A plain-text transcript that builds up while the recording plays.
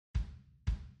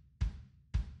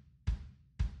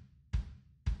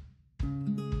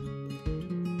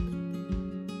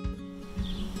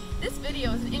This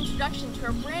video is an introduction to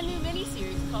our brand new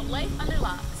mini-series called Life Under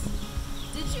Logs.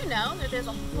 Did you know that there's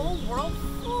a whole world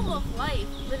full of life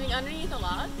living underneath a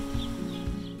log?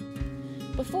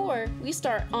 Before we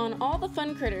start on all the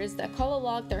fun critters that call a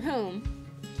log their home,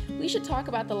 we should talk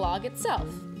about the log itself.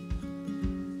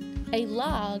 A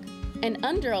log, and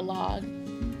under a log,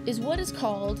 is what is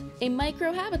called a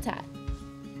microhabitat.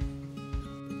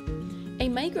 A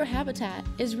microhabitat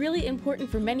is really important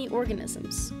for many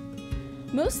organisms,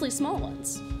 mostly small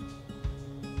ones.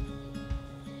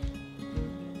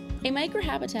 A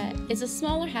microhabitat is a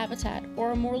smaller habitat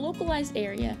or a more localized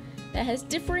area that has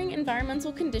differing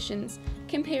environmental conditions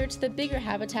compared to the bigger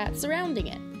habitat surrounding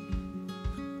it.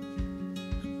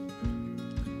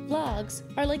 Logs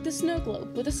are like the snow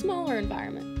globe with a smaller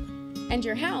environment, and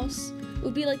your house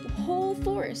would be like the whole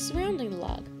forest surrounding the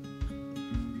log.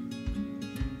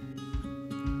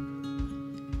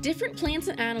 Different plants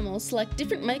and animals select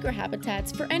different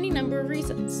microhabitats for any number of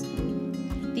reasons.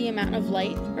 The amount of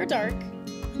light or dark,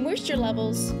 moisture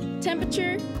levels,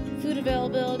 temperature, food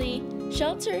availability,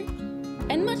 shelter,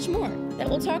 and much more that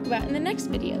we'll talk about in the next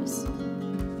videos.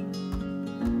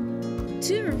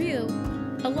 To review,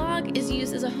 a log is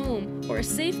used as a home or a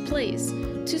safe place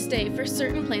to stay for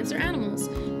certain plants or animals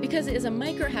because it is a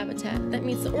microhabitat that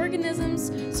meets the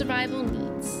organism's survival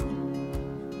needs.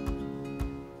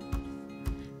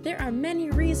 There are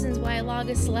many reasons why a log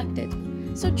is selected,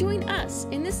 so join us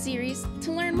in this series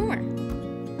to learn more.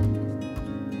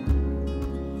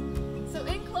 So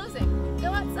in closing,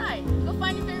 go outside, go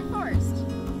find your favorite forest.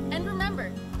 And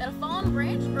remember that a fallen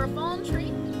branch or a fallen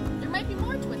tree, there might be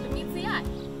more to it than meets the eye.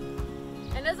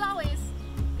 And as always,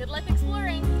 good luck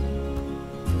exploring!